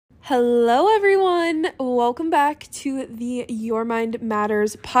Hello, everyone. Welcome back to the Your Mind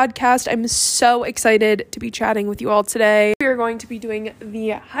Matters podcast. I'm so excited to be chatting with you all today. We are going to be doing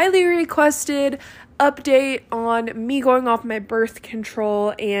the highly requested update on me going off my birth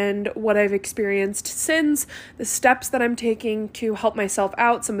control and what I've experienced since, the steps that I'm taking to help myself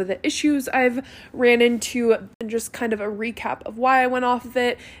out, some of the issues I've ran into, and just kind of a recap of why I went off of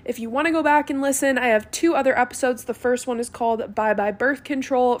it. If you want to go back and listen, I have 2 other episodes. The first one is called Bye Bye Birth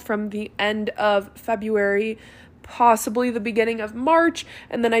Control from the end of February, possibly the beginning of March,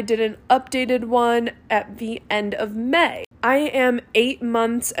 and then I did an updated one at the end of May. I am 8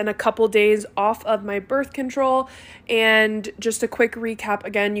 months and a couple days off of my birth control, and just a quick recap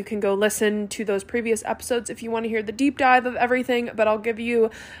again, you can go listen to those previous episodes if you want to hear the deep dive of everything, but I'll give you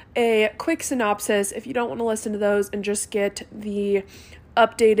a quick synopsis if you don't want to listen to those and just get the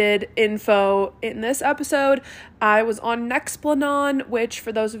updated info in this episode. I was on Nexplanon, which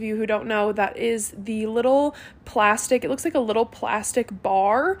for those of you who don't know, that is the little plastic, it looks like a little plastic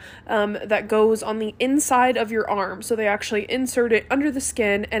bar that goes on the inside of your arm. So they actually insert it under the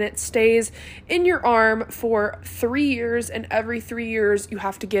skin and it stays in your arm for 3 years, and every 3 years you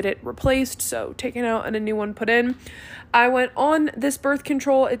have to get it replaced, so taken out and a new one put in. I went on this birth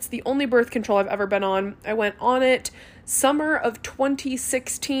control. It's the only birth control I've ever been on. I went on it summer of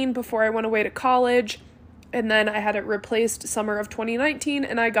 2016 before I went away to college, and then I had it replaced summer of 2019,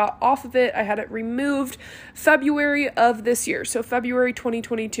 and I got off of it. I had it removed February of this year, so February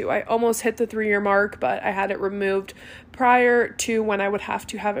 2022. I almost hit the 3-year mark, but I had it removed prior to when I would have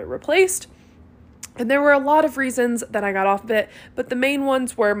to have it replaced. And there were a lot of reasons that I got off of it, but the main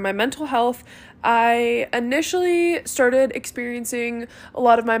ones were my mental health. I initially started experiencing a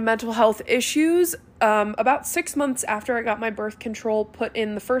lot of my mental health issues about 6 months after I got my birth control put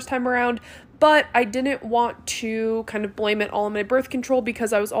in the first time around, but I didn't want to kind of blame it all on my birth control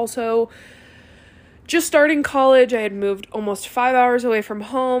because I was also just starting college. I had moved almost 5 hours away from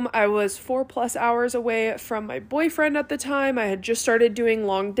home. I was 4+ hours away from my boyfriend at the time. I had just started doing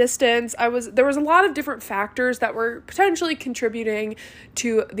long distance. There was a lot of different factors that were potentially contributing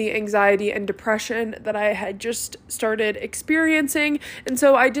to the anxiety and depression that I had just started experiencing. And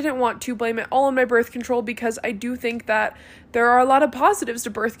so I didn't want to blame it all on my birth control because I do think that there are a lot of positives to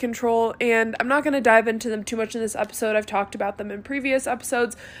birth control, and I'm not going to dive into them too much in this episode. I've talked about them in previous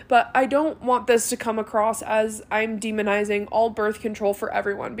episodes, but I don't want this to come across as I'm demonizing all birth control for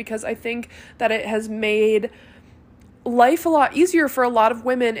everyone, because I think that it has made life a lot easier for a lot of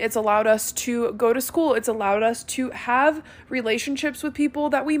women. It's allowed us to go to school. It's allowed us to have relationships with people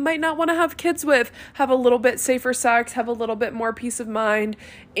that we might not want to have kids with, have a little bit safer sex, have a little bit more peace of mind,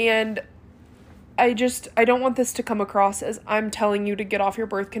 and I don't want this to come across as I'm telling you to get off your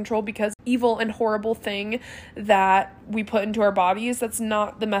birth control because evil and horrible thing that we put into our bodies. That's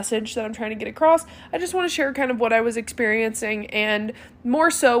not the message that I'm trying to get across. I just want to share kind of what I was experiencing, and more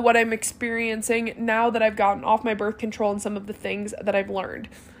so what I'm experiencing now that I've gotten off my birth control and some of the things that I've learned.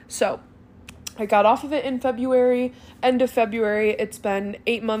 So I got off of it in February, end of February. It's been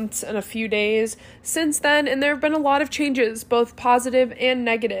 8 months and a few days since then, and there have been a lot of changes, both positive and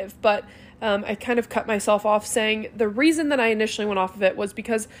negative, but I kind of cut myself off saying the reason that I initially went off of it was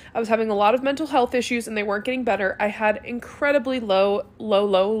because I was having a lot of mental health issues and they weren't getting better. I had incredibly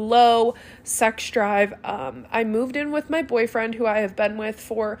low sex drive. I moved in with my boyfriend, who I have been with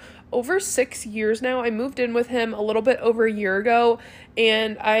for over 6 years now. I moved in with him a little bit over a year ago,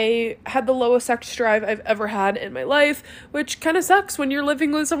 and I had the lowest sex drive I've ever had in my life, which kind of sucks when you're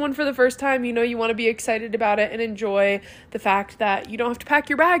living with someone for the first time. You know, you want to be excited about it and enjoy the fact that you don't have to pack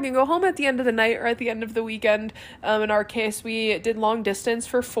your bag and go home at the end of the night or at the end of the weekend. In our case, we did long distance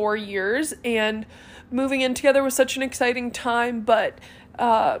for 4 years, and moving in together was such an exciting time, but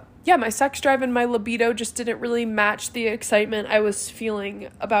my sex drive and my libido just didn't really match the excitement I was feeling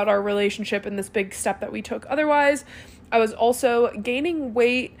about our relationship and this big step that we took. Otherwise, I was also gaining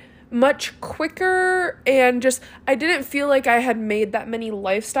weight much quicker, and I didn't feel like I had made that many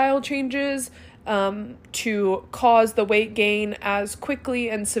lifestyle changes to cause the weight gain as quickly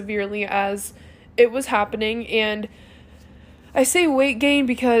and severely as it was happening. And I say weight gain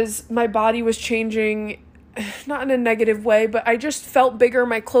because my body was changing, not in a negative way, but I just felt bigger.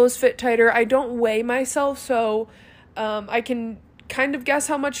 My clothes fit tighter. I don't weigh myself, so I can kind of guess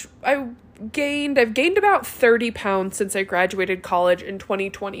how much I gained. I've gained about 30 pounds since I graduated college in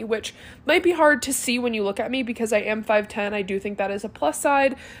 2020, which might be hard to see when you look at me because I am 5'10". I do think that is a plus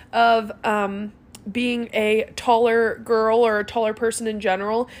side of being a taller girl or a taller person in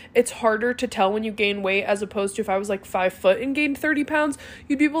general, it's harder to tell when you gain weight as opposed to if I was like 5 foot and gained 30 pounds,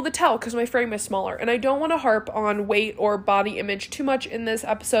 you'd be able to tell because my frame is smaller. And I don't want to harp on weight or body image too much in this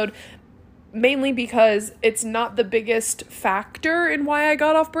episode, mainly because it's not the biggest factor in why I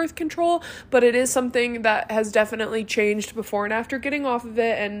got off birth control, but it is something that has definitely changed before and after getting off of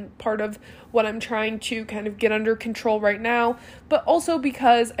it, and part of what I'm trying to kind of get under control right now, but also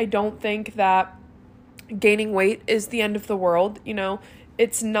because I don't think that gaining weight is the end of the world.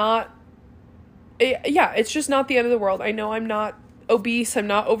 It's not, it's just not the end of the world. I know I'm not obese, I'm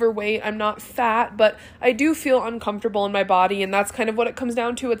not overweight, I'm not fat, but I do feel uncomfortable in my body, and that's kind of what it comes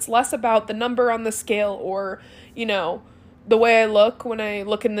down to. It's less about the number on the scale or, the way I look when I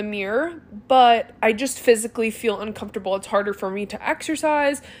look in the mirror, but I just physically feel uncomfortable. It's harder for me to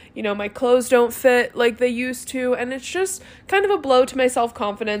exercise, my clothes don't fit like they used to, and it's just kind of a blow to my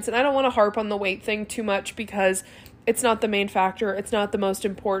self-confidence, and I don't want to harp on the weight thing too much because it's not the main factor, it's not the most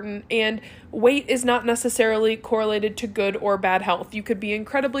important, and weight is not necessarily correlated to good or bad health. You could be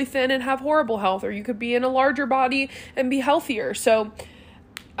incredibly thin and have horrible health, or you could be in a larger body and be healthier. So,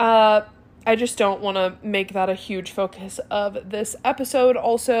 I just don't want to make that a huge focus of this episode.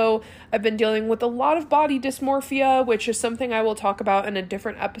 Also, I've been dealing with a lot of body dysmorphia, which is something I will talk about in a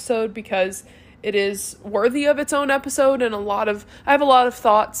different episode because it is worthy of its own episode, and I have a lot of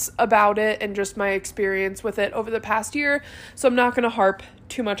thoughts about it and just my experience with it over the past year, so I'm not going to harp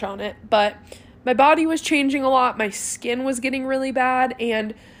too much on it. But my body was changing a lot, my skin was getting really bad,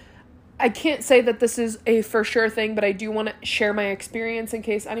 and I can't say that this is a for sure thing, but I do want to share my experience in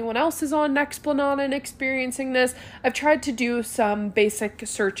case anyone else is on Nexplanon and experiencing this. I've tried to do some basic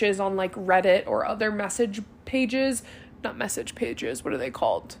searches on like Reddit or other message pages, not message pages, what are they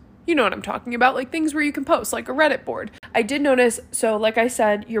called? You know what I'm talking about, like things where you can post, like a Reddit board. I did notice, so like I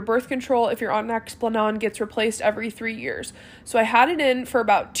said, your birth control, if you're on Nexplanon, gets replaced every 3 years. So I had it in for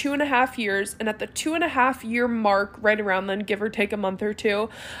about 2.5 years, and at the 2.5 year mark, right around then, give or take a month or two,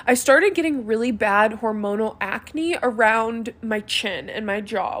 I started getting really bad hormonal acne around my chin and my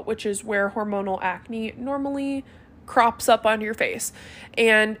jaw, which is where hormonal acne normally crops up on your face.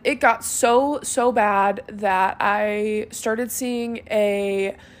 And it got so bad that I started seeing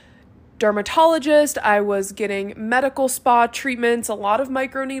a dermatologist. I was getting medical spa treatments, a lot of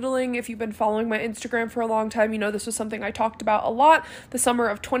microneedling. If you've been following my Instagram for a long time, this was something I talked about a lot the summer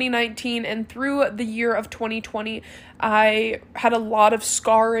of 2019 and through the year of 2020. I had a lot of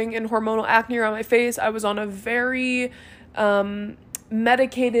scarring and hormonal acne around my face. I was on a very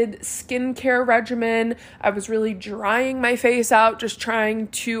medicated skincare regimen. I was really drying my face out, just trying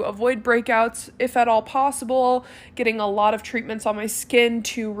to avoid breakouts if at all possible, getting a lot of treatments on my skin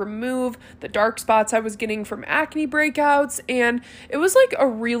to remove the dark spots I was getting from acne breakouts, and it was like a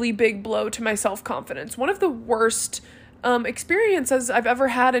really big blow to my self-confidence. One of the worst experiences I've ever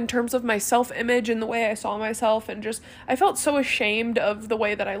had in terms of my self-image and the way I saw myself, and just I felt so ashamed of the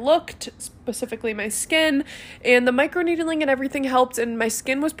way that I looked, specifically my skin, and the microneedling and everything helped, and my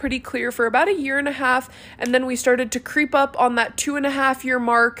skin was pretty clear for about 1.5 years, and then we started to creep up on that 2.5 year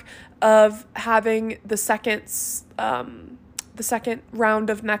mark of having the second round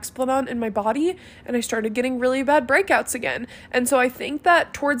of Nexplanon in my body, and I started getting really bad breakouts again. And so I think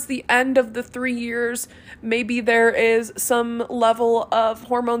that towards the end of the 3 years, maybe there is some level of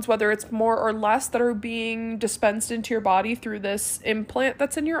hormones, whether it's more or less, that are being dispensed into your body through this implant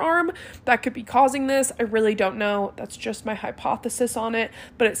that's in your arm that could be causing this. I really don't know. That's just my hypothesis on it.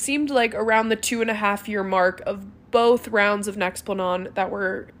 But it seemed like around the 2.5 year mark of both rounds of Nexplanon that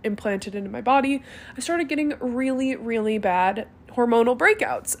were implanted into my body, I started getting really, really bad hormonal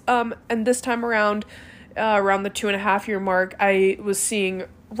breakouts. And this time around the 2.5 year mark, I was seeing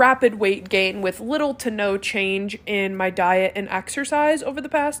rapid weight gain with little to no change in my diet and exercise over the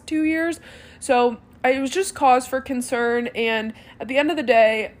past 2 years. So it was just cause for concern. And at the end of the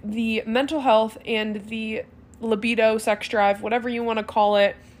day, the mental health and the libido, sex drive, whatever you want to call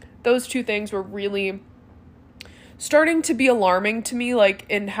it, those two things were really starting to be alarming to me, like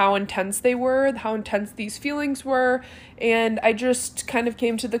in how intense they were, how intense these feelings were. And I just kind of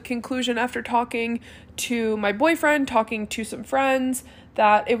came to the conclusion after talking to my boyfriend, talking to some friends,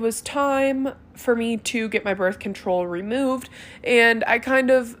 that it was time for me to get my birth control removed. And I kind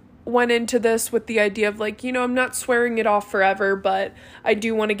of went into this with the idea of like, I'm not swearing it off forever, but I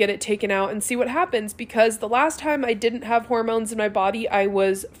do want to get it taken out and see what happens, because the last time I didn't have hormones in my body, I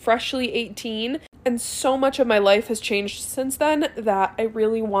was freshly 18. And so much of my life has changed since then that I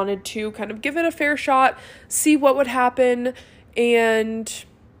really wanted to kind of give it a fair shot, see what would happen. And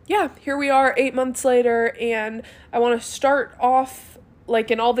yeah, here we are 8 months later, and I want to start off like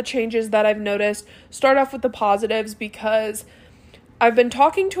in all the changes that I've noticed, start off with the positives, because I've been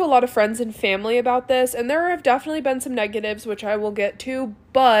talking to a lot of friends and family about this, and there have definitely been some negatives, which I will get to,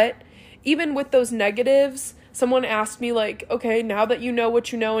 but even with those negatives, someone asked me, like, okay, now that you know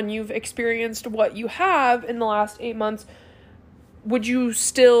what you know and you've experienced what you have in the last 8 months, would you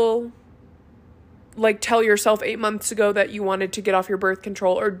still, like, tell yourself 8 months ago that you wanted to get off your birth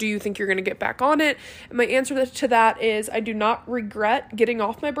control, or do you think you're going to get back on it? And my answer to that is I do not regret getting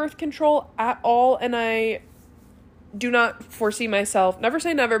off my birth control at all, and I do not foresee myself, never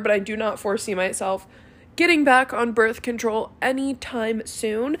say never, but I do not foresee myself getting back on birth control anytime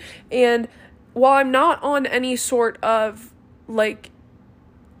soon. And while I'm not on any sort of, like,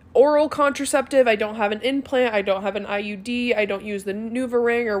 oral contraceptive, I don't have an implant, I don't have an IUD, I don't use the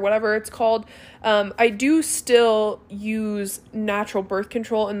NuvaRing or whatever it's called, I do still use natural birth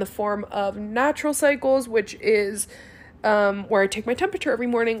control in the form of Natural Cycles, which is where I take my temperature every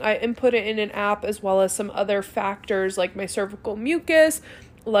morning. I input it in an app, as well as some other factors like my cervical mucus,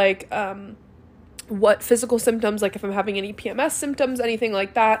 like what physical symptoms, like if I'm having any PMS symptoms, anything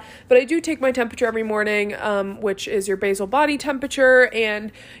like that. But I do take my temperature every morning, which is your basal body temperature,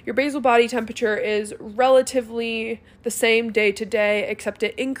 and your basal body temperature is relatively the same day to day, except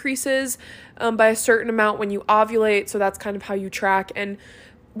it increases by a certain amount when you ovulate, so that's kind of how you track. And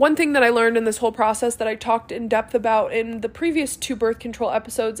one thing that I learned in this whole process that I talked in depth about in the previous 2 birth control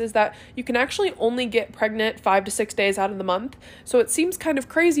episodes is that you can actually only get pregnant 5 to 6 days out of the month. So it seems kind of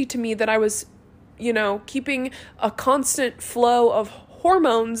crazy to me that I was, keeping a constant flow of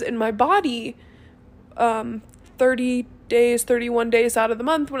hormones in my body 30 days, 31 days out of the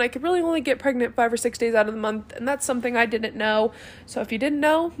month, when I could really only get pregnant 5 or 6 days out of the month. And that's something I didn't know. So if you didn't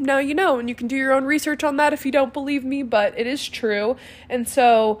know, now you know, and you can do your own research on that if you don't believe me, but it is true. And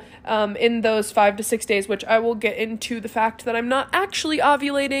so in those 5 to 6 days, which I will get into the fact that I'm not actually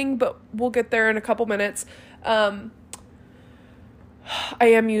ovulating, but we'll get there in a couple minutes, I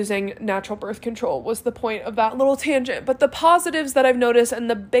am using natural birth control, was the point of that little tangent. But the positives that I've noticed, and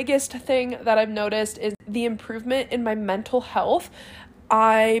the biggest thing that I've noticed, is the improvement in my mental health.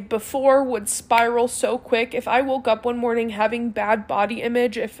 I before would spiral so quick. If I woke up one morning having bad body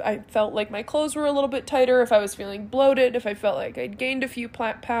image, if I felt like my clothes were a little bit tighter, if I was feeling bloated, if I felt like I'd gained a few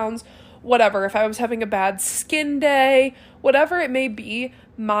pounds, whatever, if I was having a bad skin day, whatever it may be,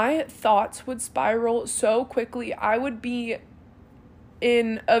 my thoughts would spiral so quickly. I would be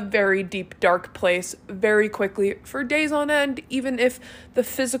in a very deep, dark place very quickly for days on end, even if the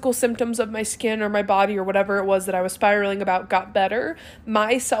physical symptoms of my skin or my body or whatever it was that I was spiraling about got better.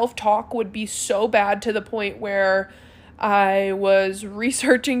 My self-talk would be so bad to the point where I was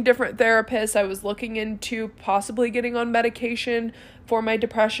researching different therapists. I was looking into possibly getting on medication for my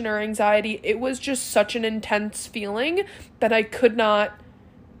depression or anxiety. It was just such an intense feeling that I could not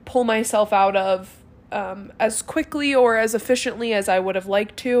pull myself out of as quickly or as efficiently as I would have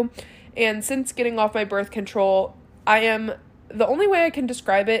liked to. And since getting off my birth control, the only way I can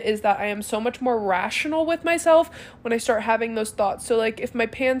describe it is that I am so much more rational with myself when I start having those thoughts. So like if my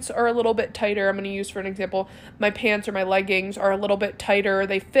pants are a little bit tighter, I'm going to use for an example, my pants or my leggings are a little bit tighter,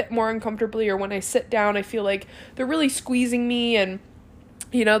 they fit more uncomfortably, or when I sit down, I feel like they're really squeezing me and,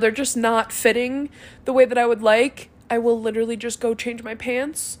 they're just not fitting the way that I would like, I will literally just go change my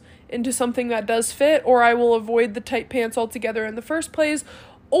pants into something that does fit, or I will avoid the tight pants altogether in the first place.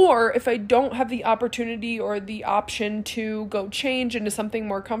 Or if I don't have the opportunity or the option to go change into something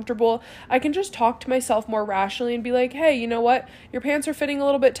more comfortable, I can just talk to myself more rationally and be like, hey, you know what? Your pants are fitting a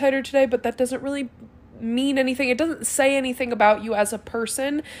little bit tighter today, but that doesn't really mean anything. It doesn't say anything about you as a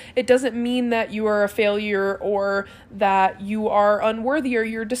person. It doesn't mean that you are a failure or that you are unworthy or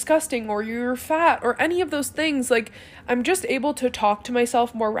you're disgusting or you're fat or any of those things. Like, I'm just able to talk to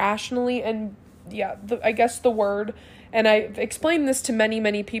myself more rationally. And yeah, I guess the word, and I've explained this to many,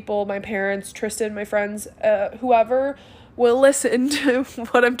 many people, my parents, Tristan, my friends, whoever will listen to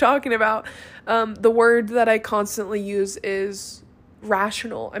what I'm talking about. The word that I constantly use is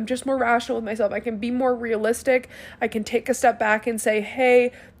rational. I'm just more rational with myself. I can be more realistic. I can take a step back and say,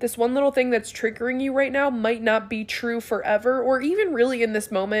 hey, this one little thing that's triggering you right now might not be true forever, or even really in this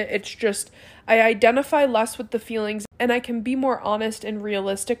moment. It's just, I identify less with the feelings, and I can be more honest and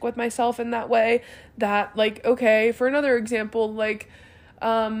realistic with myself in that way. That, like, okay, for another example, like,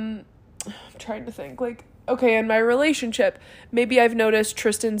 I'm trying to think, like, okay, in my relationship, maybe I've noticed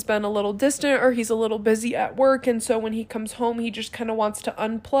Tristan's been a little distant or he's a little busy at work, and so when he comes home, he just kind of wants to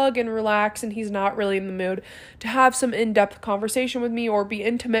unplug and relax, and he's not really in the mood to have some in-depth conversation with me or be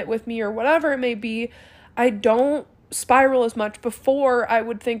intimate with me or whatever it may be. I don't spiral as much. Before, I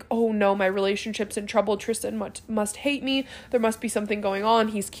would think, oh no, my relationship's in trouble, Tristan must hate me, there must be something going on,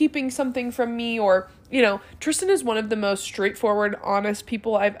 he's keeping something from me, or, Tristan is one of the most straightforward, honest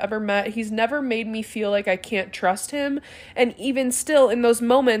people I've ever met. He's never made me feel like I can't trust him, and even still, in those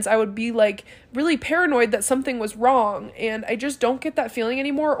moments, I would be, like, really paranoid that something was wrong, and I just don't get that feeling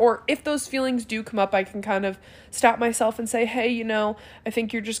anymore. Or if those feelings do come up, I can kind of stop myself and say, hey, I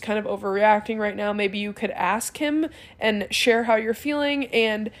think you're just kind of overreacting right now. Maybe you could ask him and share how you're feeling.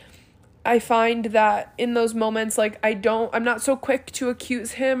 And I find that in those moments, like, I'm not so quick to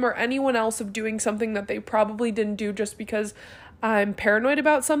accuse him or anyone else of doing something that they probably didn't do just because I'm paranoid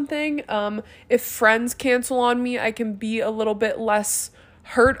about something. If friends cancel on me, I can be a little bit less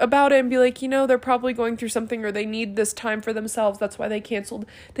hurt about it and be like, they're probably going through something, or they need this time for themselves. That's why they canceled.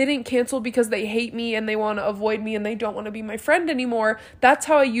 They didn't cancel because they hate me and they want to avoid me and they don't want to be my friend anymore. That's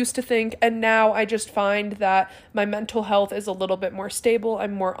how I used to think. And now I just find that my mental health is a little bit more stable.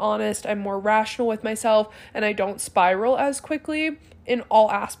 I'm more honest. I'm more rational with myself, and I don't spiral as quickly in all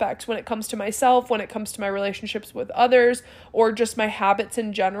aspects when it comes to myself, when it comes to my relationships with others, or just my habits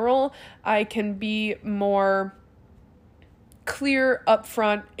in general. I can be more clear,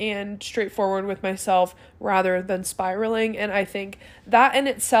 upfront, and straightforward with myself rather than spiraling. And I think that in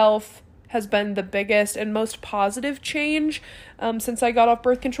itself has been the biggest and most positive change since I got off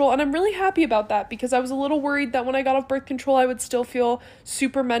birth control. And I'm really happy about that, because I was a little worried that when I got off birth control, I would still feel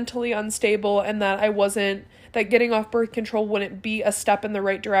super mentally unstable, and that that getting off birth control wouldn't be a step in the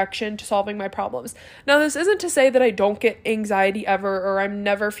right direction to solving my problems. Now, this isn't to say that I don't get anxiety ever, or I'm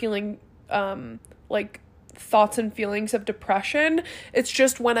never feeling thoughts and feelings of depression. It's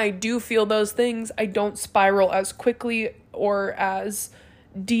just when I do feel those things, I don't spiral as quickly or as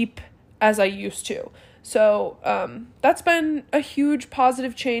deep as I used to. So that's been a huge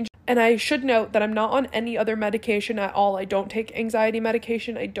positive change. And I should note that I'm not on any other medication at all. I don't take anxiety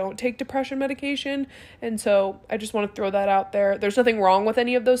medication. I don't take depression medication. And so I just want to throw that out there. There's nothing wrong with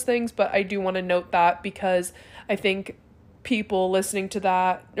any of those things, but I do want to note that, because I think people listening to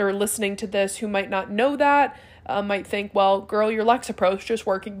that or listening to this who might not know that might think, well, girl, your Lexapro's just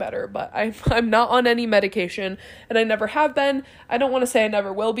working better. But I'm not on any medication, and I never have been. I don't want to say I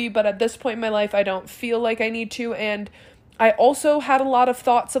never will be, but at this point in my life, I don't feel like I need to. And I also had a lot of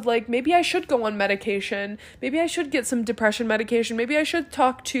thoughts of, like, maybe I should go on medication. Maybe I should get some depression medication. Maybe I should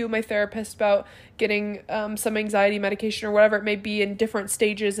talk to my therapist about getting some anxiety medication or whatever it may be, in different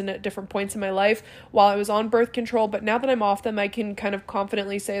stages and at different points in my life while I was on birth control. But now that I'm off them, I can kind of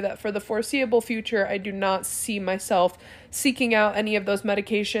confidently say that for the foreseeable future, I do not see myself seeking out any of those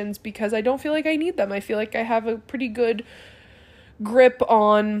medications, because I don't feel like I need them. I feel like I have a pretty good grip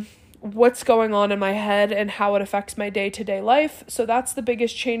on what's going on in my head and how it affects my day-to-day life. So that's the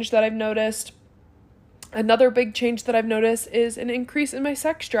biggest change that I've noticed. Another big change that I've noticed is an increase in my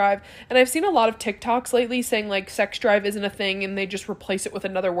sex drive. And I've seen a lot of TikToks lately saying, like, sex drive isn't a thing, and they just replace it with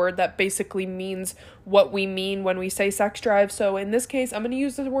another word that basically means what we mean when we say sex drive. So in this case, I'm going to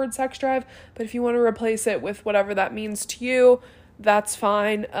use the word sex drive, but if you want to replace it with whatever that means to you, that's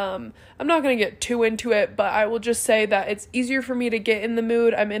fine. I'm not going to get too into it, but I will just say that it's easier for me to get in the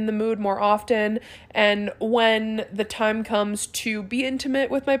mood. I'm in the mood more often. And when the time comes to be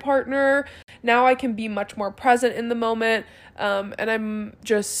intimate with my partner, now I can be much more present in the moment. And I'm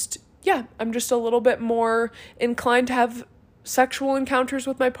just a little bit more inclined to have sexual encounters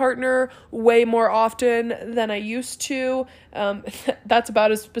with my partner way more often than I used to. That's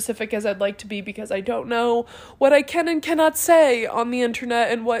about as specific as I'd like to be, because I don't know what I can and cannot say on the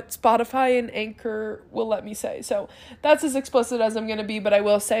internet and what Spotify and Anchor will let me say. So that's as explicit as I'm going to be, but I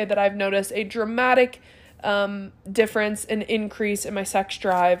will say that I've noticed a dramatic difference and increase in my sex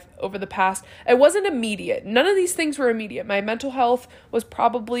drive over the past. It wasn't immediate. None of these things were immediate. My mental health was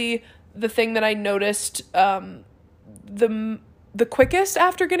probably the thing that I noticed the quickest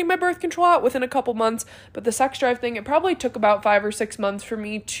after getting my birth control out, within a couple months. But the sex drive thing, it probably took about 5 or 6 months for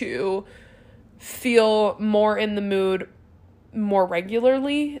me to feel more in the mood more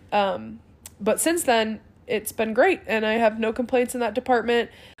regularly. But since then, it's been great, and I have no complaints in that department.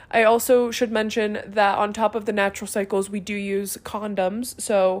 I also should mention that on top of the natural cycles, we do use condoms,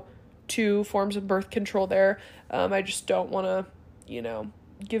 so 2 forms of birth control there. I just don't want to,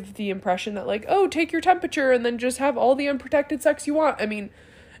 give the impression that, like, oh, take your temperature and then just have all the unprotected sex you want. I mean,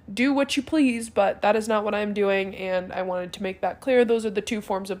 do what you please, but that is not what I'm doing, and I wanted to make that clear. Those are the 2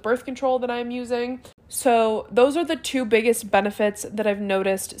 forms of birth control that I'm using. So those are the two biggest benefits that I've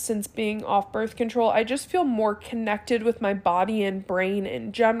noticed since being off birth control. I just feel more connected with my body and brain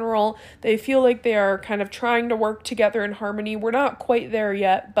in general. They feel like they are kind of trying to work together in harmony. We're not quite there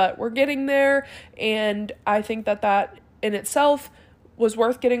yet, but we're getting there. And I think that in itself was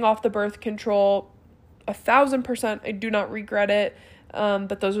worth getting off the birth control 1,000%. I do not regret it.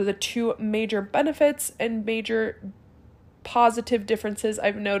 But those are the two major benefits and major positive differences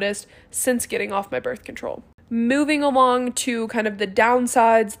I've noticed since getting off my birth control. Moving along to kind of the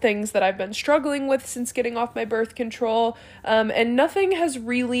downsides, things that I've been struggling with since getting off my birth control, and nothing has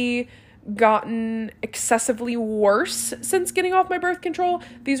really gotten excessively worse since getting off my birth control.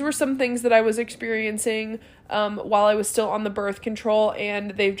 These were some things that I was experiencing while I was still on the birth control, and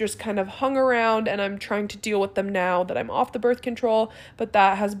they've just kind of hung around, and I'm trying to deal with them now that I'm off the birth control. But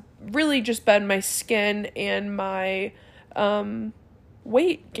that has really just been my skin and my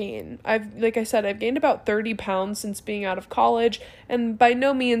weight gain. Like I said, I've gained about 30 pounds since being out of college, and by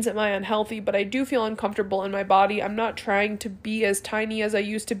no means am I unhealthy, but I do feel uncomfortable in my body. I'm not trying to be as tiny as I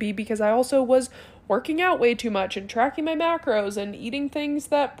used to be because I also was working out way too much and tracking my macros and eating things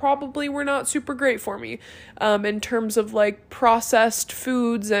that probably were not super great for me, in terms of like processed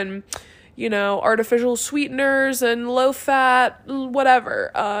foods and artificial sweeteners and low fat,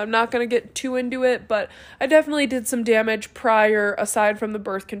 whatever. I'm not going to get too into it, but I definitely did some damage prior, aside from the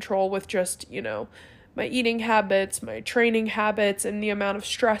birth control, with just, my eating habits, my training habits, and the amount of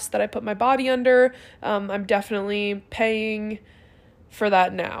stress that I put my body under. I'm definitely paying for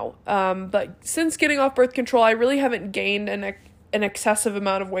that now. But since getting off birth control, I really haven't gained an excessive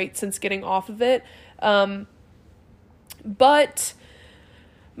amount of weight since getting off of it. But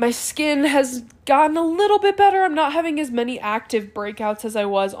my skin has gotten a little bit better. I'm not having as many active breakouts as I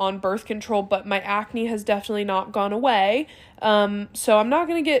was on birth control, but my acne has definitely not gone away. So I'm not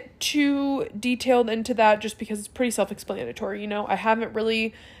going to get too detailed into that just because it's pretty self-explanatory. I haven't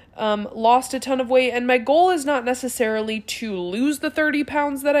really lost a ton of weight, and my goal is not necessarily to lose the 30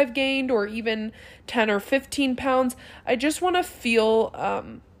 pounds that I've gained or even 10 or 15 pounds. I just want to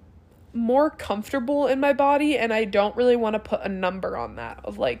feel more comfortable in my body, and I don't really want to put a number on that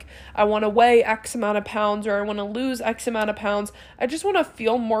of like, I want to weigh X amount of pounds or I want to lose X amount of pounds. I just want to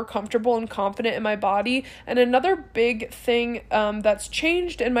feel more comfortable and confident in my body. And another big thing that's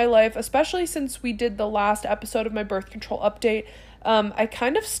changed in my life, especially since we did the last episode of my birth control update, I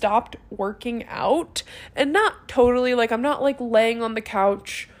kind of stopped working out, and not totally, like I'm not like laying on the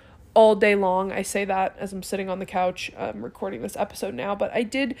couch all day long. I say that as I'm sitting on the couch recording this episode now, but I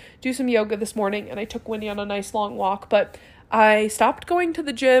did do some yoga this morning and I took Winnie on a nice long walk, but I stopped going to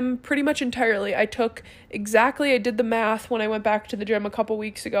the gym pretty much entirely. I did the math when I went back to the gym a couple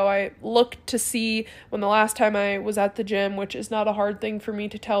weeks ago. I looked to see when the last time I was at the gym, which is not a hard thing for me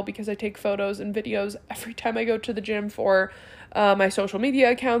to tell because I take photos and videos every time I go to the gym for my social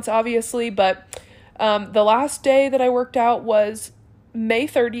media accounts, obviously, but the last day that I worked out was May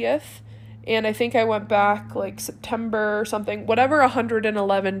 30th, and I think I went back like September or something, whatever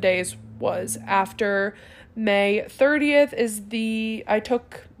 111 days was after May 30th I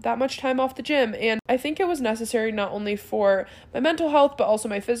took that much time off the gym, and I think it was necessary not only for my mental health but also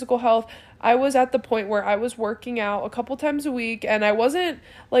my physical health. I was at the point where I was working out a couple times a week, and I wasn't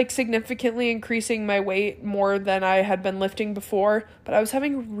like significantly increasing my weight more than I had been lifting before, but I was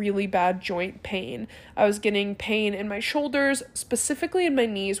having really bad joint pain. I was getting pain in my shoulders, specifically in my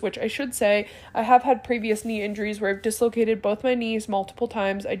knees, which I should say I have had previous knee injuries where I've dislocated both my knees multiple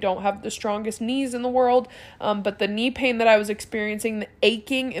times. I don't have the strongest knees in the world, but the knee pain that I was experiencing, the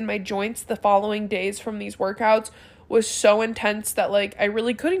aching in my joints the following days from these workouts was so intense that like I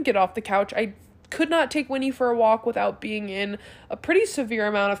really couldn't get off the couch. I could not take Winnie for a walk without being in a pretty severe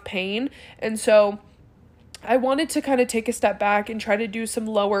amount of pain. And so I wanted to kind of take a step back and try to do some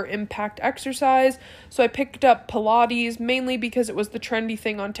lower impact exercise. So I picked up Pilates, mainly because it was the trendy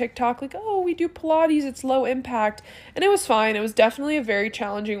thing on TikTok. Like, oh, we do Pilates, it's low impact. And it was fine. It was definitely a very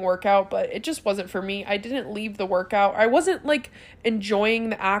challenging workout, but it just wasn't for me. I didn't leave the workout. I wasn't like enjoying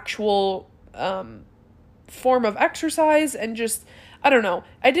the actual form of exercise, and just, I don't know,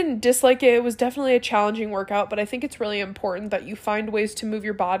 I didn't dislike it. It was definitely a challenging workout, but I think it's really important that you find ways to move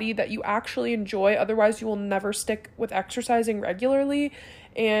your body that you actually enjoy. Otherwise, you will never stick with exercising regularly.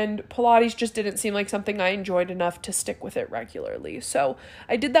 and Pilates just didn't seem like something I enjoyed enough to stick with it regularly. So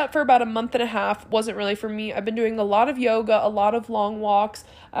I did that for about a month and a half. Wasn't really for me. I've been doing a lot of yoga, a lot of long walks.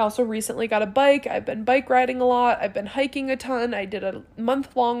 I also recently got a bike. I've been bike riding a lot. I've been hiking a ton. I did a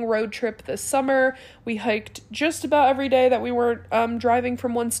month-long road trip this summer. We hiked just about every day that we weren't driving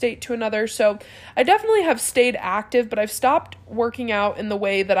from one state to another. So I definitely have stayed active, but I've stopped working out in the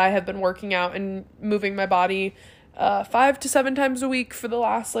way that I have been working out and moving my body 5 to 7 times a week for the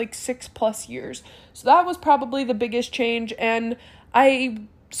last 6+ years. So that was probably the biggest change. And I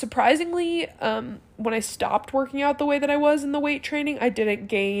surprisingly, when I stopped working out the way that I was in the weight training, I didn't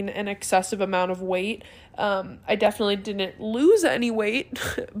gain an excessive amount of weight. I definitely didn't lose any weight,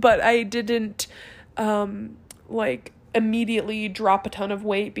 but I didn't immediately drop a ton of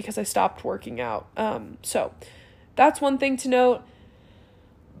weight because I stopped working out. So that's one thing to note.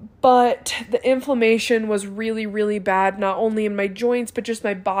 But the inflammation was really, really bad, not only in my joints, but just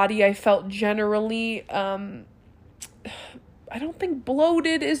my body. I felt generally, I don't think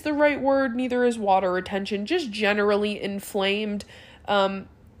bloated is the right word, neither is water retention, just generally inflamed.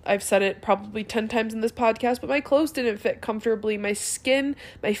 I've said it probably 10 times in this podcast, but my clothes didn't fit comfortably. My skin,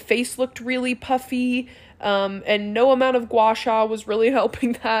 my face looked really puffy, and no amount of gua sha was really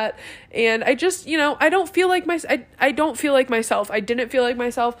helping that. And I just, I don't feel like I don't feel like myself. I didn't feel like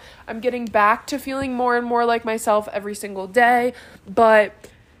myself. I'm getting back to feeling more and more like myself every single day, but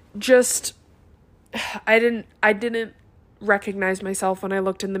just, I didn't recognize myself when I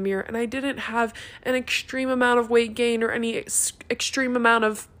looked in the mirror, and I didn't have an extreme amount of weight gain or any extreme amount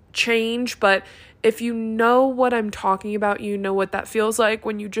of change. But if you know what I'm talking about, you know what that feels like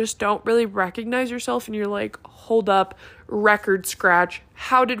when you just don't really recognize yourself and you're like, hold up, record scratch,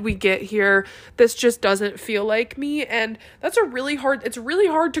 how did we get here? This just doesn't feel like me. And it's really hard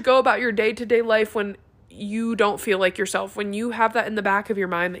to go about your day-to-day life when you don't feel like yourself, when you have that in the back of your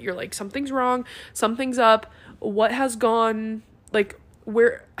mind that you're like, something's wrong, something's up, what has gone,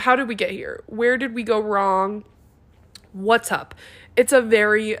 how did we get here? Where did we go wrong? What's up? It's a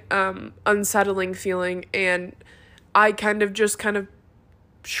very unsettling feeling, and I kind of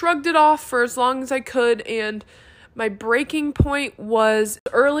shrugged it off for as long as I could. And my breaking point was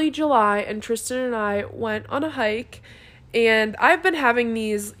early July, and Tristan and I went on a hike, and I've been having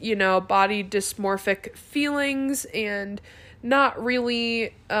these, body dysmorphic feelings and not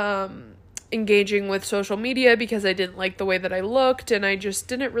really engaging with social media because I didn't like the way that I looked, and I just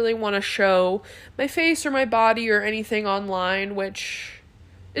didn't really want to show my face or my body or anything online, which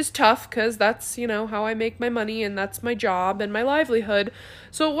is tough because that's, how I make my money and that's my job and my livelihood.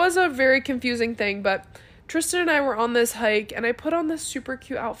 So it was a very confusing thing, but Tristan and I were on this hike, and I put on this super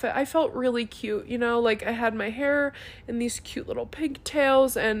cute outfit. I felt really cute, I had my hair in these cute little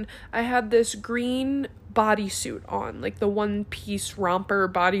pigtails, and I had this green bodysuit on, the one-piece romper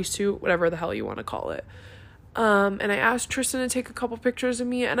bodysuit, whatever the hell you want to call it. And I asked Tristan to take a couple pictures of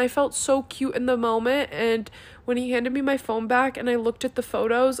me, and I felt so cute in the moment. And when he handed me my phone back and I looked at the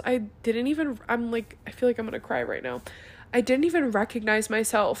photos, I feel like I'm gonna cry right now. I didn't even recognize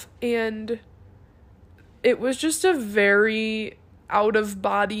myself, and it was just a very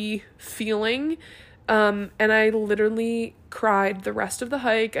out-of-body feeling. And I literally cried the rest of the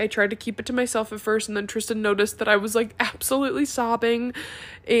hike. I tried to keep it to myself at first, and then Tristan noticed that I was absolutely sobbing,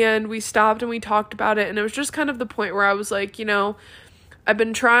 and we stopped and we talked about it. And it was just kind of the point where I was like, I've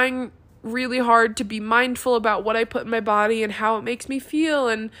been trying really hard to be mindful about what I put in my body and how it makes me feel,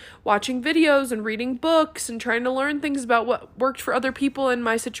 and watching videos and reading books and trying to learn things about what worked for other people in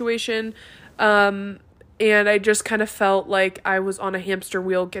my situation. And I just kind of felt like I was on a hamster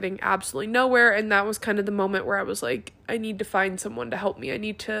wheel getting absolutely nowhere. And that was kind of the moment where I was like, I need to find someone to help me. I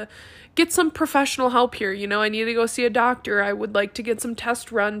need to get some professional help here. I need to go see a doctor. I would like to get some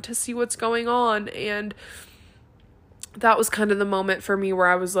tests run to see what's going on. And that was kind of the moment for me where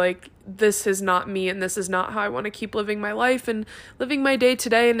I was like, this is not me, and this is not how I want to keep living my life and living my day to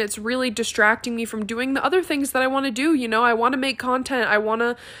day. And it's really distracting me from doing the other things that I want to do. I want to make content. I want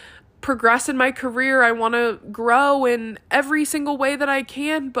to progress in my career. I want to grow in every single way that I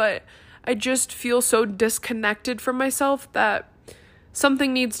can, but I just feel so disconnected from myself that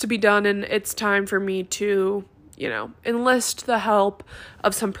something needs to be done, and it's time for me to, enlist the help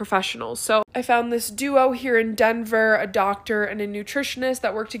of some professionals. So I found this duo here in Denver, a doctor and a nutritionist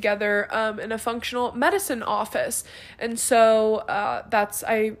that work together in a functional medicine office. And so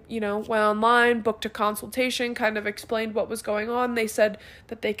I went online, booked a consultation, kind of explained what was going on. They said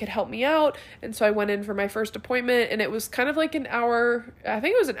that they could help me out. And so I went in for my first appointment, and it was kind of like an hour, I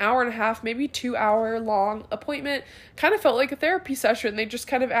think it was an hour and a half, maybe 2 hour long appointment. Kind of felt like a therapy session. They just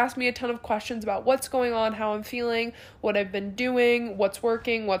kind of asked me a ton of questions about what's going on, how I'm feeling, what I've been doing, what's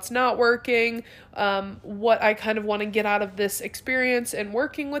working, what's not working, what I kind of want to get out of this experience and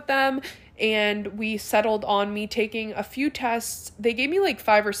working with them. And we settled on me taking a few tests. They gave me like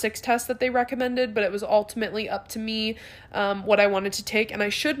 5 or 6 tests that they recommended, but it was ultimately up to me what I wanted to take. And I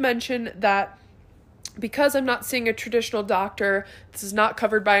should mention that because I'm not seeing a traditional doctor, this is not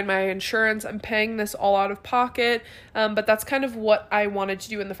covered by my insurance. I'm paying this all out of pocket, but that's kind of what I wanted to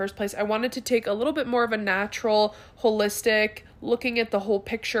do in the first place. I wanted to take a little bit more of a natural, holistic, looking at the whole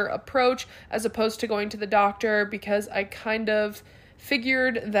picture approach as opposed to going to the doctor, because I kind of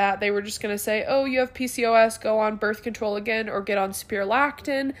figured that they were just going to say, oh, you have PCOS, go on birth control again or get on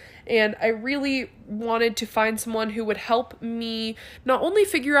spironolactone. And I really wanted to find someone who would help me not only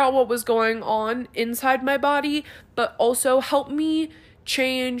figure out what was going on inside my body, but also help me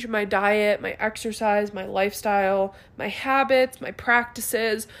change my diet, my exercise, my lifestyle, my habits, my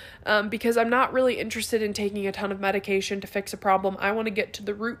practices, because I'm not really interested in taking a ton of medication to fix a problem. I want to get to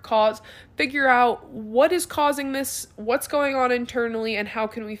the root cause, figure out what is causing this, what's going on internally, and how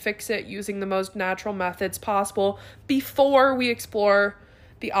can we fix it using the most natural methods possible before we explore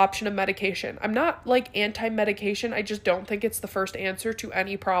the option of medication. I'm not like anti-medication. I just don't think it's the first answer to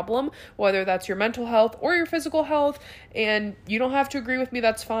any problem, whether that's your mental health or your physical health. And you don't have to agree with me.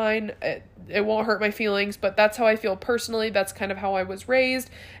 That's fine. It won't hurt my feelings, but that's how I feel personally. That's kind of how I was raised.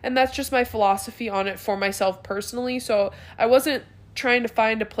 And that's just my philosophy on it for myself personally. So I wasn't trying to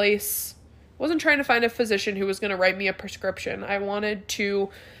find a physician who was going to write me a prescription. I wanted to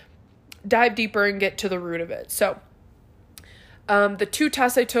dive deeper and get to the root of it. So the 2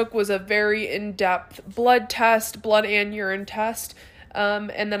 tests I took was a very in-depth blood test, blood and urine test.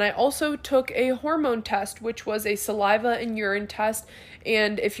 And then I also took a hormone test, which was a saliva and urine test.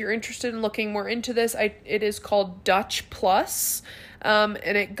 And if you're interested in looking more into this, it is called Dutch Plus. And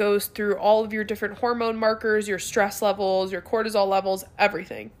it goes through all of your different hormone markers, your stress levels, your cortisol levels,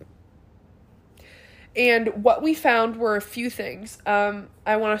 everything. And what we found were a few things.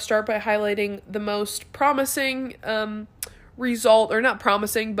 I want to start by highlighting the most promising result, or not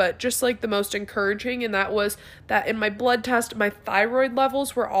promising, but just like the most encouraging, and that was that in my blood test, my thyroid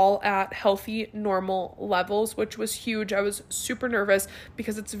levels were all at healthy, normal levels, which was huge. I was super nervous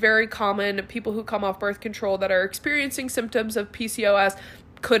because it's very common. People who come off birth control that are experiencing symptoms of PCOS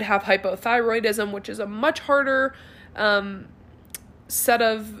could have hypothyroidism, which is a much harder set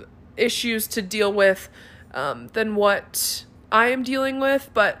of issues to deal with than what I am dealing with,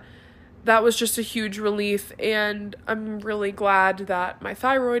 but that was just a huge relief, and I'm really glad that my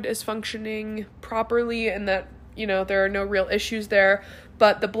thyroid is functioning properly and that, there are no real issues there.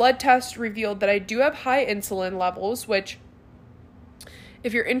 But the blood test revealed that I do have high insulin levels, which,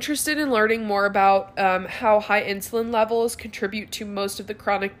 if you're interested in learning more about how high insulin levels contribute to most of the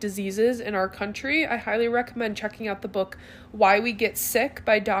chronic diseases in our country, I highly recommend checking out the book Why We Get Sick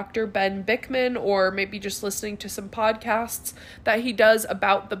by Dr. Ben Bikman, or maybe just listening to some podcasts that he does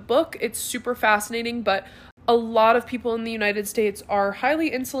about the book. It's super fascinating, but a lot of people in the United States are highly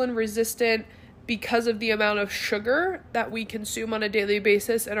insulin resistant because of the amount of sugar that we consume on a daily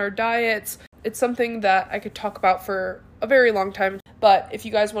basis in our diets. It's something that I could talk about for a very long time. But if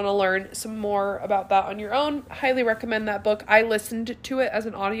you guys want to learn some more about that on your own, highly recommend that book. I listened to it as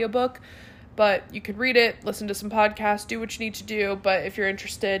an audiobook, but you could read it, listen to some podcasts, do what you need to do. But if you're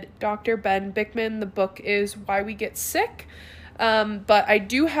interested, Dr. Ben Bikman, the book is Why We Get Sick. But I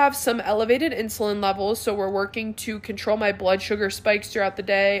do have some elevated insulin levels, so we're working to control my blood sugar spikes throughout the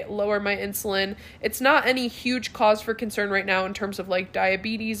day, lower my insulin. It's not any huge cause for concern right now in terms of like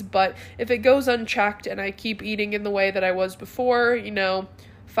diabetes, but if it goes unchecked and I keep eating in the way that I was before,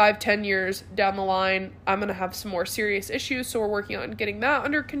 5-10 years down the line, I'm going to have some more serious issues. So we're working on getting that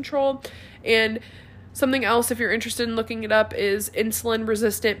under control. And something else, if you're interested in looking it up, is insulin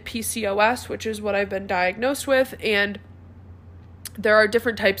resistant PCOS, which is what I've been diagnosed with. And there are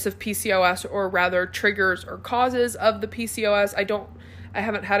different types of PCOS, or rather triggers or causes of the PCOS. I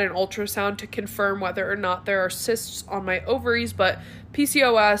haven't had an ultrasound to confirm whether or not there are cysts on my ovaries, but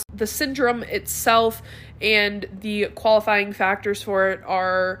PCOS, the syndrome itself and the qualifying factors for it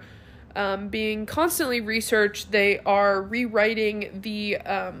are being constantly researched. They are rewriting the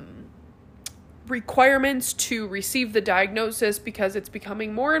requirements to receive the diagnosis because it's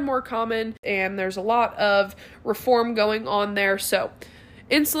becoming more and more common and there's a lot of reform going on there. So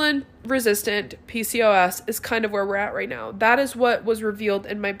insulin resistant PCOS is kind of where we're at right now. That is what was revealed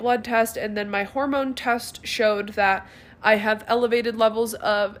in my blood test, and then my hormone test showed that I have elevated levels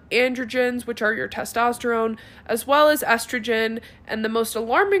of androgens, which are your testosterone, as well as estrogen. And the most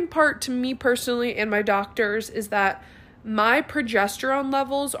alarming part to me personally and my doctors is that my progesterone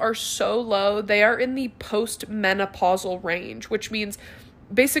levels are so low. They are in the post-menopausal range, which means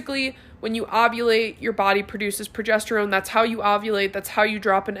basically when you ovulate, your body produces progesterone. That's how you ovulate. That's how you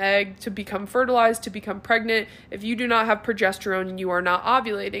drop an egg to become fertilized, to become pregnant. If you do not have progesterone, you are not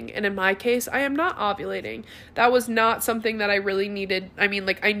ovulating. And in my case, I am not ovulating. That was not something that I really needed. I mean,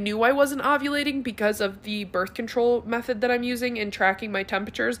 like, I knew I wasn't ovulating because of the birth control method that I'm using in tracking my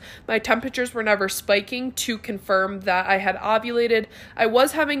temperatures. My temperatures were never spiking to confirm that I had ovulated. I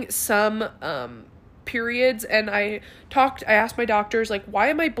was having some, periods, and I asked my doctors, like, why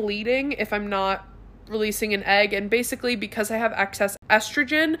am I bleeding if I'm not releasing an egg? And basically because I have excess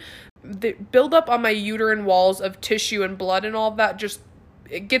estrogen, the buildup on my uterine walls of tissue and blood and all of that, just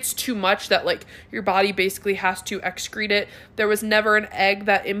it gets too much that, like, your body basically has to excrete it. There was never an egg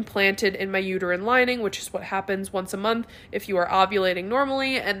that implanted in my uterine lining, which is what happens once a month if you are ovulating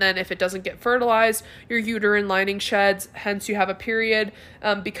normally, and then if it doesn't get fertilized, your uterine lining sheds, hence you have a period.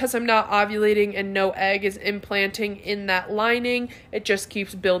 Because I'm not ovulating and no egg is implanting in that lining, it just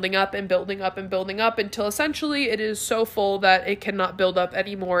keeps building up and building up and building up until essentially it is so full that it cannot build up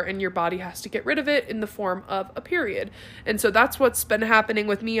anymore, and your body has to get rid of it in the form of a period. And so that's what's been happening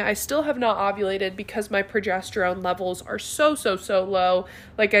with me. I still have not ovulated because my progesterone levels are so low,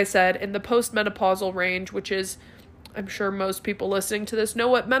 like I said, in the postmenopausal range, which is, I'm sure most people listening to this know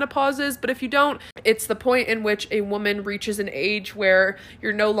what menopause is, but if you don't, it's the point in which a woman reaches an age where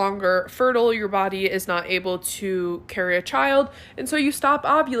you're no longer fertile, your body is not able to carry a child, and so you stop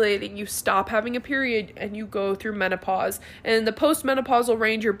ovulating, you stop having a period, and you go through menopause. And in the postmenopausal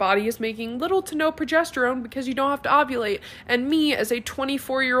range, your body is making little to no progesterone because you don't have to ovulate. And me, as a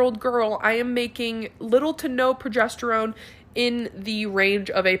 24-year-old girl, I am making little to no progesterone in the range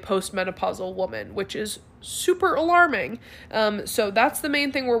of a postmenopausal woman, which is super alarming. So that's the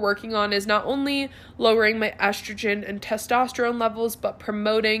main thing we're working on, is not only lowering my estrogen and testosterone levels, but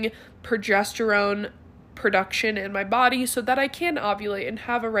promoting progesterone production in my body so that I can ovulate and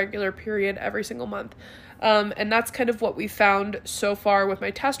have a regular period every single month. And that's kind of what we found so far with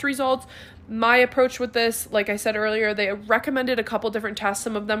my test results. My approach with this, like I said earlier, they recommended a couple different tests.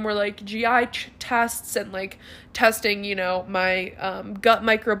 Some of them were like GI tests and like testing, my gut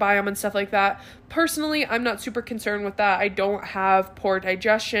microbiome and stuff like that. Personally, I'm not super concerned with that. I don't have poor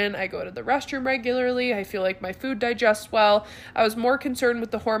digestion. I go to the restroom regularly. I feel like my food digests well. I was more concerned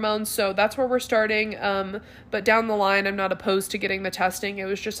with the hormones, so that's where we're starting. But down the line, I'm not opposed to getting the testing. It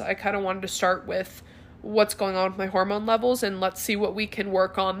was just, I kind of wanted to start with what's going on with my hormone levels, and let's see what we can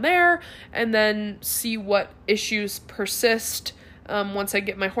work on there, and then see what issues persist once I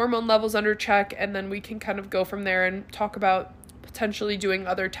get my hormone levels under check, and then we can kind of go from there and talk about potentially doing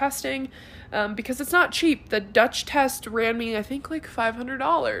other testing, because it's not cheap. The Dutch test ran me, I think, like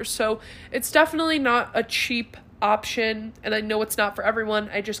 $500, so it's definitely not a cheap option, and I know it's not for everyone.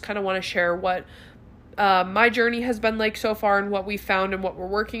 I just kind of want to share what my journey has been like so far and what we found and what we're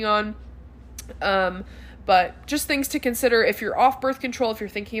working on. But just things to consider if you're off birth control, if you're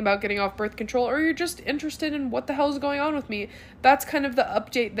thinking about getting off birth control, or you're just interested in what the hell is going on with me. That's kind of the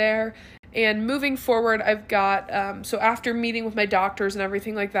update there. And moving forward, I've got, so after meeting with my doctors and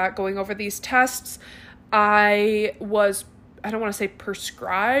everything like that, going over these tests, I don't want to say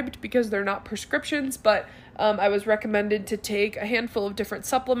prescribed because they're not prescriptions, but I was recommended to take a handful of different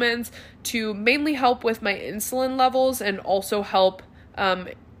supplements to mainly help with my insulin levels and also help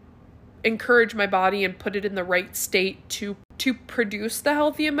encourage my body and put it in the right state to produce the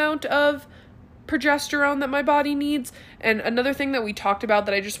healthy amount of progesterone that my body needs. And another thing that we talked about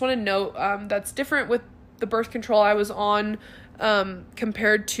that I just want to note that's different with the birth control I was on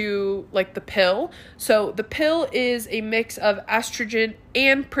compared to like the pill. So the pill is a mix of estrogen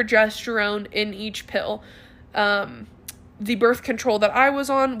and progesterone in each pill. The birth control that I was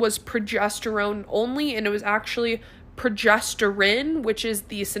on was progesterone only, and it was actually progesterone, which is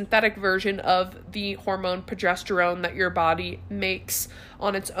the synthetic version of the hormone progesterone that your body makes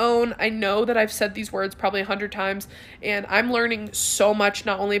on its own. I know that I've said these words probably 100 times, and I'm learning so much,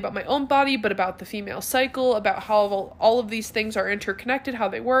 not only about my own body, but about the female cycle, about how all of these things are interconnected, how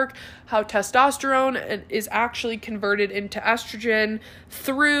they work, how testosterone is actually converted into estrogen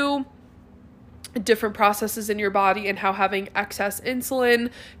through different processes in your body and how having excess insulin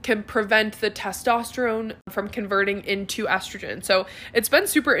can prevent the testosterone from converting into estrogen. So it's been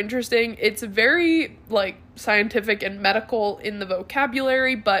super interesting. It's very scientific and medical in the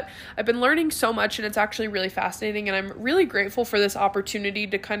vocabulary, but I've been learning so much and it's actually really fascinating, and I'm really grateful for this opportunity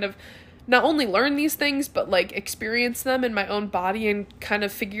to kind of not only learn these things, but experience them in my own body and kind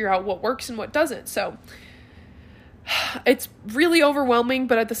of figure out what works and what doesn't. So it's really overwhelming,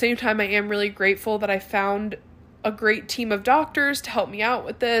 but at the same time, I am really grateful that I found a great team of doctors to help me out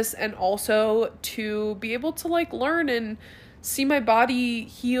with this, and also to be able to learn and see my body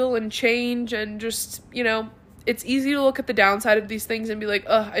heal and change. And just, it's easy to look at the downside of these things and be like,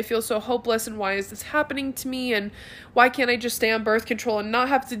 ugh, I feel so hopeless, and why is this happening to me, and why can't I just stay on birth control and not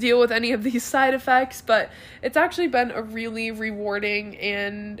have to deal with any of these side effects? But it's actually been a really rewarding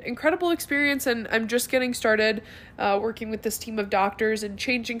and incredible experience, and I'm just getting started working with this team of doctors and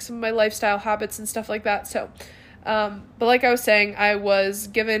changing some of my lifestyle habits and stuff like that. So but like I was saying, I was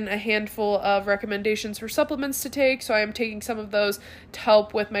given a handful of recommendations for supplements to take, so I am taking some of those to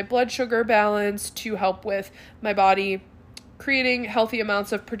help with my blood sugar balance, to help with my body creating healthy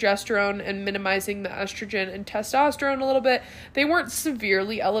amounts of progesterone and minimizing the estrogen and testosterone a little bit. They weren't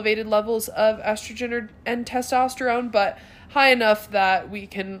severely elevated levels of estrogen and testosterone, but high enough that we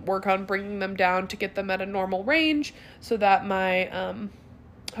can work on bringing them down to get them at a normal range, so that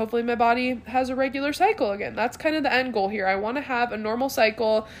hopefully my body has a regular cycle again. That's kind of the end goal here. I want to have a normal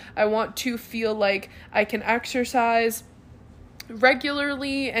cycle. I want to feel like I can exercise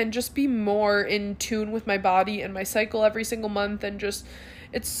regularly and just be more in tune with my body and my cycle every single month. And just,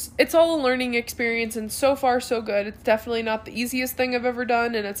 it's all a learning experience, and so far so good. It's definitely not the easiest thing I've ever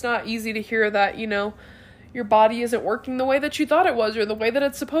done, and it's not easy to hear that, your body isn't working the way that you thought it was or the way that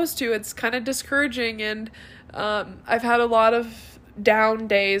it's supposed to. It's kind of discouraging, and I've had a lot of down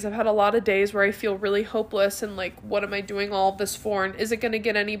days. I've had a lot of days where I feel really hopeless and what am I doing all of this for, and is it going to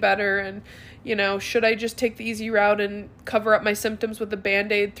get any better, and should I just take the easy route and cover up my symptoms with a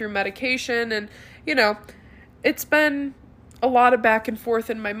Band-Aid through medication? And it's been a lot of back and forth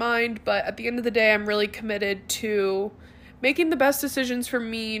in my mind, but at the end of the day, I'm really committed to making the best decisions for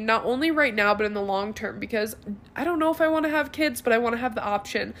me, not only right now, but in the long term, because I don't know if I want to have kids, but I want to have the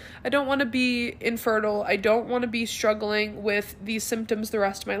option. I don't want to be infertile. I don't want to be struggling with these symptoms the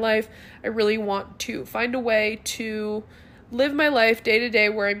rest of my life. I really want to find a way to live my life day to day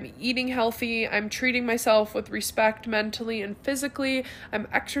where I'm eating healthy, I'm treating myself with respect mentally and physically, I'm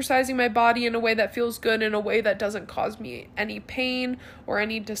exercising my body in a way that feels good, in a way that doesn't cause me any pain or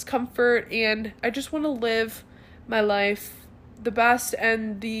any discomfort, and I just want to live my life the best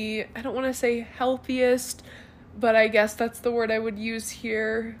and I don't want to say healthiest, but I guess that's the word I would use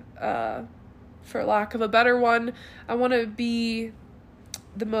here, for lack of a better one. I want to be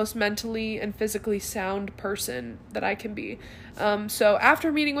the most mentally and physically sound person that I can be. So after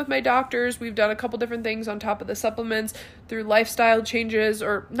meeting with my doctors, we've done a couple different things on top of the supplements through lifestyle changes,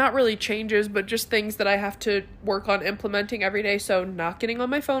 or not really changes, but just things that I have to work on implementing every day. So not getting on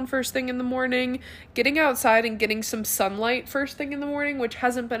my phone first thing in the morning, getting outside and getting some sunlight first thing in the morning, which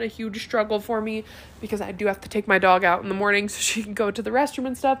hasn't been a huge struggle for me because I do have to take my dog out in the morning so she can go to the restroom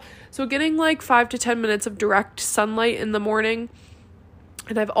and stuff. So getting 5 to 10 minutes of direct sunlight in the morning.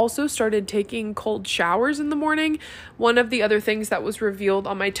 And I've also started taking cold showers in the morning. One of the other things that was revealed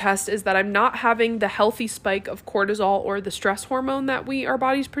on my test is that I'm not having the healthy spike of cortisol, or the stress hormone that our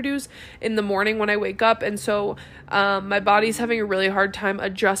bodies produce, in the morning when I wake up. And so my body's having a really hard time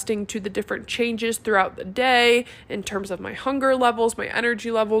adjusting to the different changes throughout the day in terms of my hunger levels, my energy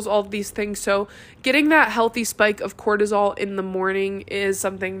levels, all of these things. So getting that healthy spike of cortisol in the morning is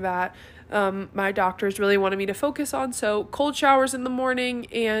something that my doctors really wanted me to focus on. So cold showers in the morning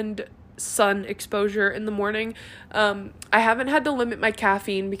and sun exposure in the morning. I haven't had to limit my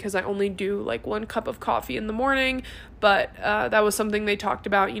caffeine because I only do 1 cup of coffee in the morning, but that was something they talked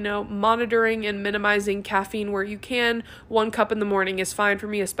about, monitoring and minimizing caffeine where you can. 1 cup in the morning is fine for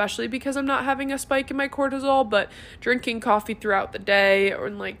me, especially because I'm not having a spike in my cortisol, but drinking coffee throughout the day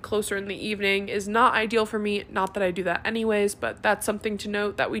or closer in the evening is not ideal for me. Not that I do that anyways, but that's something to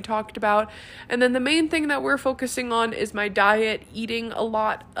note that we talked about. And then the main thing that we're focusing on is my diet, eating a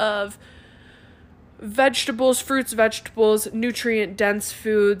lot of vegetables, fruits, vegetables, nutrient-dense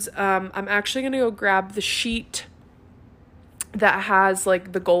foods. I'm actually going to go grab the sheet that has the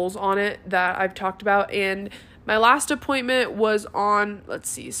goals on it that I've talked about. And my last appointment was on,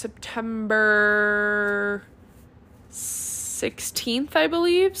 September 16th, I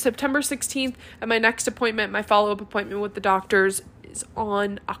believe. September 16th. And my next appointment, my follow-up appointment with the doctors, is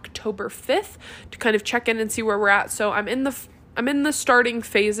on October 5th to kind of check in and see where we're at. So I'm in the I'm in the starting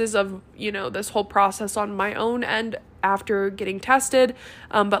phases of, this whole process on my own end after getting tested.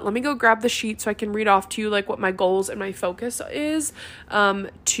 But let me go grab the sheet so I can read off to you like what my goals and my focus is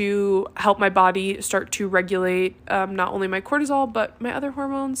to help my body start to regulate not only my cortisol, but my other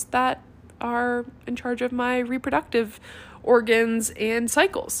hormones that are in charge of my reproductive organs and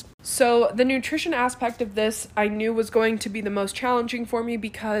cycles. So the nutrition aspect of this I knew was going to be the most challenging for me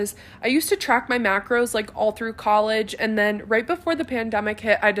because I used to track my macros like all through college, and then right before the pandemic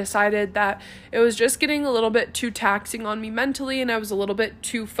hit, I decided that it was just getting a little bit too taxing on me mentally, and I was a little bit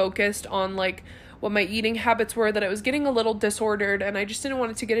too focused on like what my eating habits were, that it was getting a little disordered, and I just didn't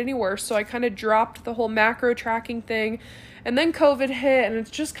want it to get any worse. So I kind of dropped the whole macro tracking thing, and then COVID hit, and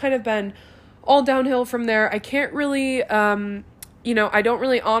it's just kind of been all downhill from there. I can't really, I don't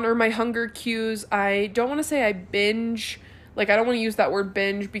really honor my hunger cues. I don't want to say I binge, I don't want to use that word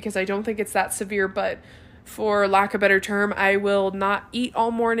binge because I don't think it's that severe, but for lack of a better term, I will not eat all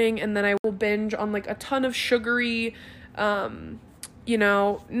morning and then I will binge on like a ton of sugary, not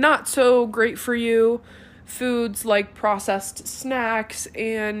so great for you foods like processed snacks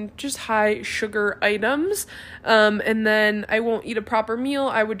and just high sugar items. And then I won't eat a proper meal.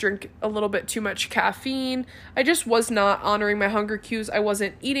 I would drink a little bit too much caffeine. I just was not honoring my hunger cues. I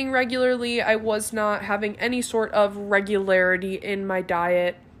wasn't eating regularly. I was not having any sort of regularity in my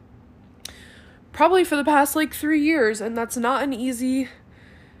diet probably for the past 3 years. And that's not an easy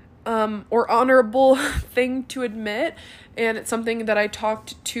or honorable thing to admit. And it's something that I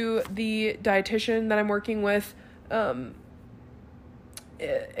talked to the dietitian that I'm working with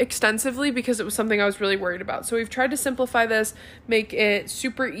extensively because it was something I was really worried about. So we've tried to simplify this, make it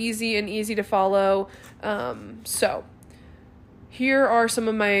super easy and easy to follow. So here are some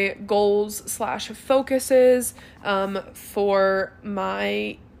of my goals / focuses for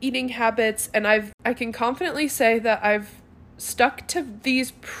my eating habits. And I can confidently say that I've stuck to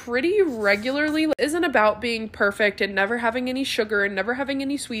these pretty regularly. It isn't about being perfect and never having any sugar and never having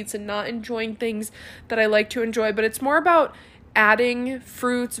any sweets and not enjoying things that I like to enjoy, but it's more about adding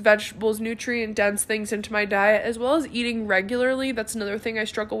fruits, vegetables, nutrient-dense things into my diet, as well as eating regularly. That's another thing I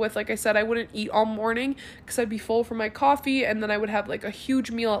struggle with. Like I said, I wouldn't eat all morning because I'd be full from my coffee, and then I would have a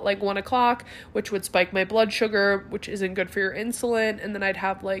huge meal at 1 o'clock, which would spike my blood sugar, which isn't good for your insulin, and then I'd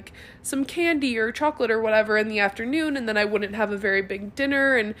have some candy or chocolate or whatever in the afternoon, and then I wouldn't have a very big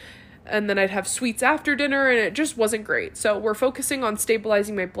dinner, and then I'd have sweets after dinner, and it just wasn't great. So we're focusing on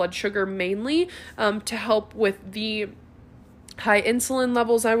stabilizing my blood sugar mainly to help with the high insulin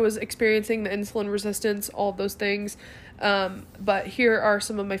levels I was experiencing, the insulin resistance, all of those things. But here are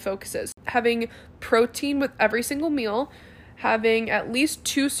some of my focuses. Having protein with every single meal, having at least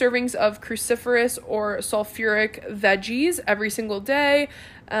 2 servings of cruciferous or sulfuric veggies every single day,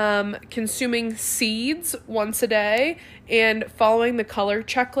 consuming seeds once a day, and following the color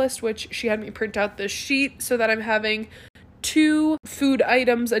checklist, which she had me print out this sheet so that I'm having 2 food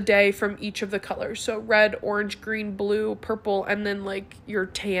items a day from each of the colors. So red, orange, green, blue, purple, and then your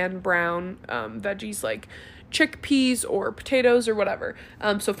tan, brown veggies like chickpeas or potatoes or whatever.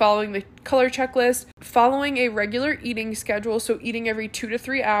 So following the color checklist, following a regular eating schedule, so eating every 2 to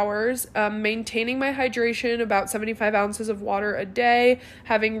 3 hours, maintaining my hydration, about 75 ounces of water a day,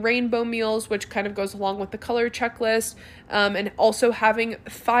 having rainbow meals, which kind of goes along with the color checklist, and also having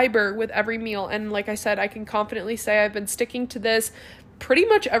fiber with every meal. And like I said, I can confidently say I've been sticking to this pretty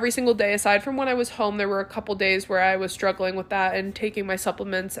much every single day. Aside from when I was home, there were a couple days where I was struggling with that and taking my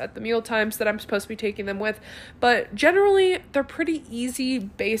supplements at the meal times that I'm supposed to be taking them with. But generally, they're pretty easy,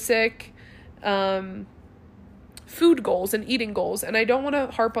 basic food goals and eating goals. And I don't want to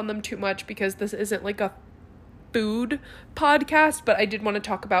harp on them too much because this isn't a food podcast, but I did want to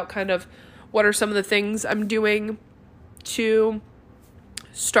talk about kind of what are some of the things I'm doing to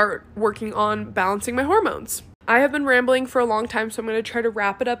start working on balancing my hormones. I have been rambling for a long time, so I'm going to try to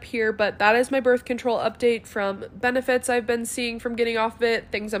wrap it up here, but that is my birth control update from benefits I've been seeing from getting off of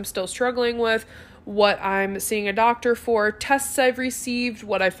it, things I'm still struggling with, what I'm seeing a doctor for, tests I've received,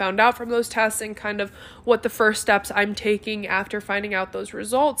 what I found out from those tests, and kind of what the first steps I'm taking after finding out those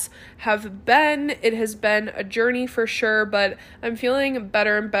results have been. It has been a journey for sure, but I'm feeling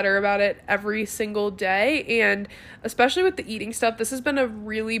better and better about it every single day. And especially with the eating stuff, this has been a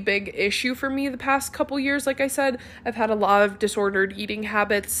really big issue for me the past couple years. Like I said, I've had a lot of disordered eating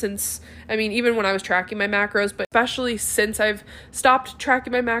habits since, even when I was tracking my macros, but especially since I've stopped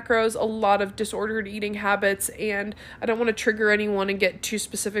tracking my macros, a lot of disordered eating habits. And I don't want to trigger anyone and get too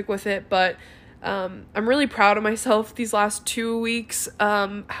specific with it, but I'm really proud of myself these last 2 weeks,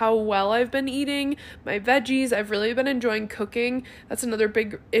 how well I've been eating my veggies. I've really been enjoying cooking. That's another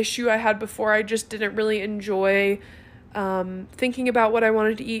big issue I had before. I just didn't really enjoy thinking about what I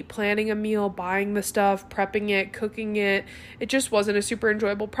wanted to eat, planning a meal, buying the stuff, prepping it, cooking it. It just wasn't a super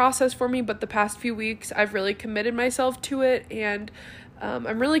enjoyable process for me, but the past few weeks I've really committed myself to it, and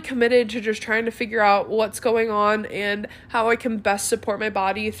I'm really committed to just trying to figure out what's going on and how I can best support my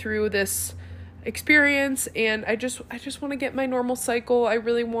body through this experience. And I just want to get my normal cycle. I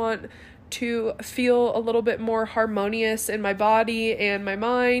really want to feel a little bit more harmonious in my body and my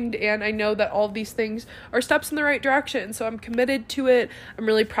mind, and I know that all of these things are steps in the right direction, so I'm committed to it. I'm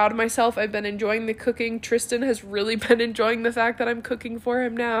really proud of myself. I've been enjoying the cooking. Tristan has really been enjoying the fact that I'm cooking for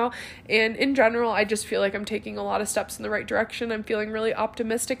him now, and in general, I just feel like I'm taking a lot of steps in the right direction. I'm feeling really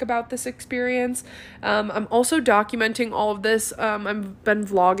optimistic about this experience. I'm also documenting all of this. I've been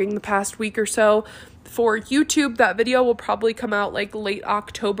vlogging the past week or so for YouTube. That video will probably come out like late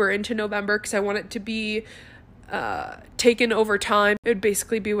October into November, because I want it to be taken over time. It would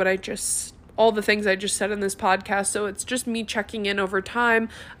basically be all the things I just said in this podcast. So it's just me checking in over time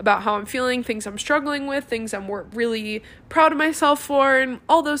about how I'm feeling, things I'm struggling with, things I'm really proud of myself for, and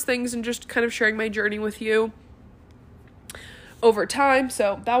all those things, and just kind of sharing my journey with you over time.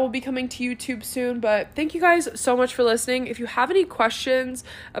 So that will be coming to YouTube soon. But thank you guys so much for listening. If you have any questions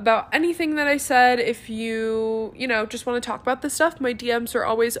about anything that I said, if you just want to talk about this stuff, my DMs are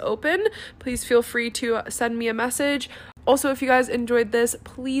always open. Please feel free to send me a message. Also, if you guys enjoyed this,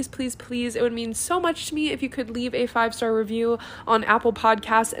 please, it would mean so much to me if you could leave a 5-star review on Apple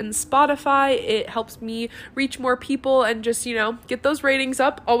Podcasts and Spotify. It helps me reach more people and just, get those ratings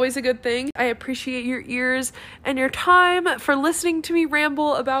up. Always a good thing. I appreciate your ears and your time for listening to me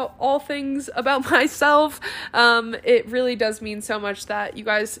ramble about all things about myself. It really does mean so much that you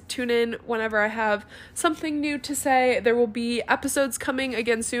guys tune in whenever I have something new to say. There will be episodes coming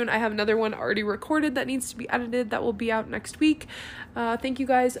again soon. I have another one already recorded that needs to be edited that will be out next week. Thank you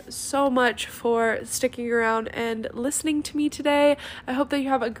guys so much for sticking around and listening to me today. I hope that you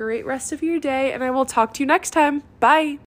have a great rest of your day, and I will talk to you next time. Bye.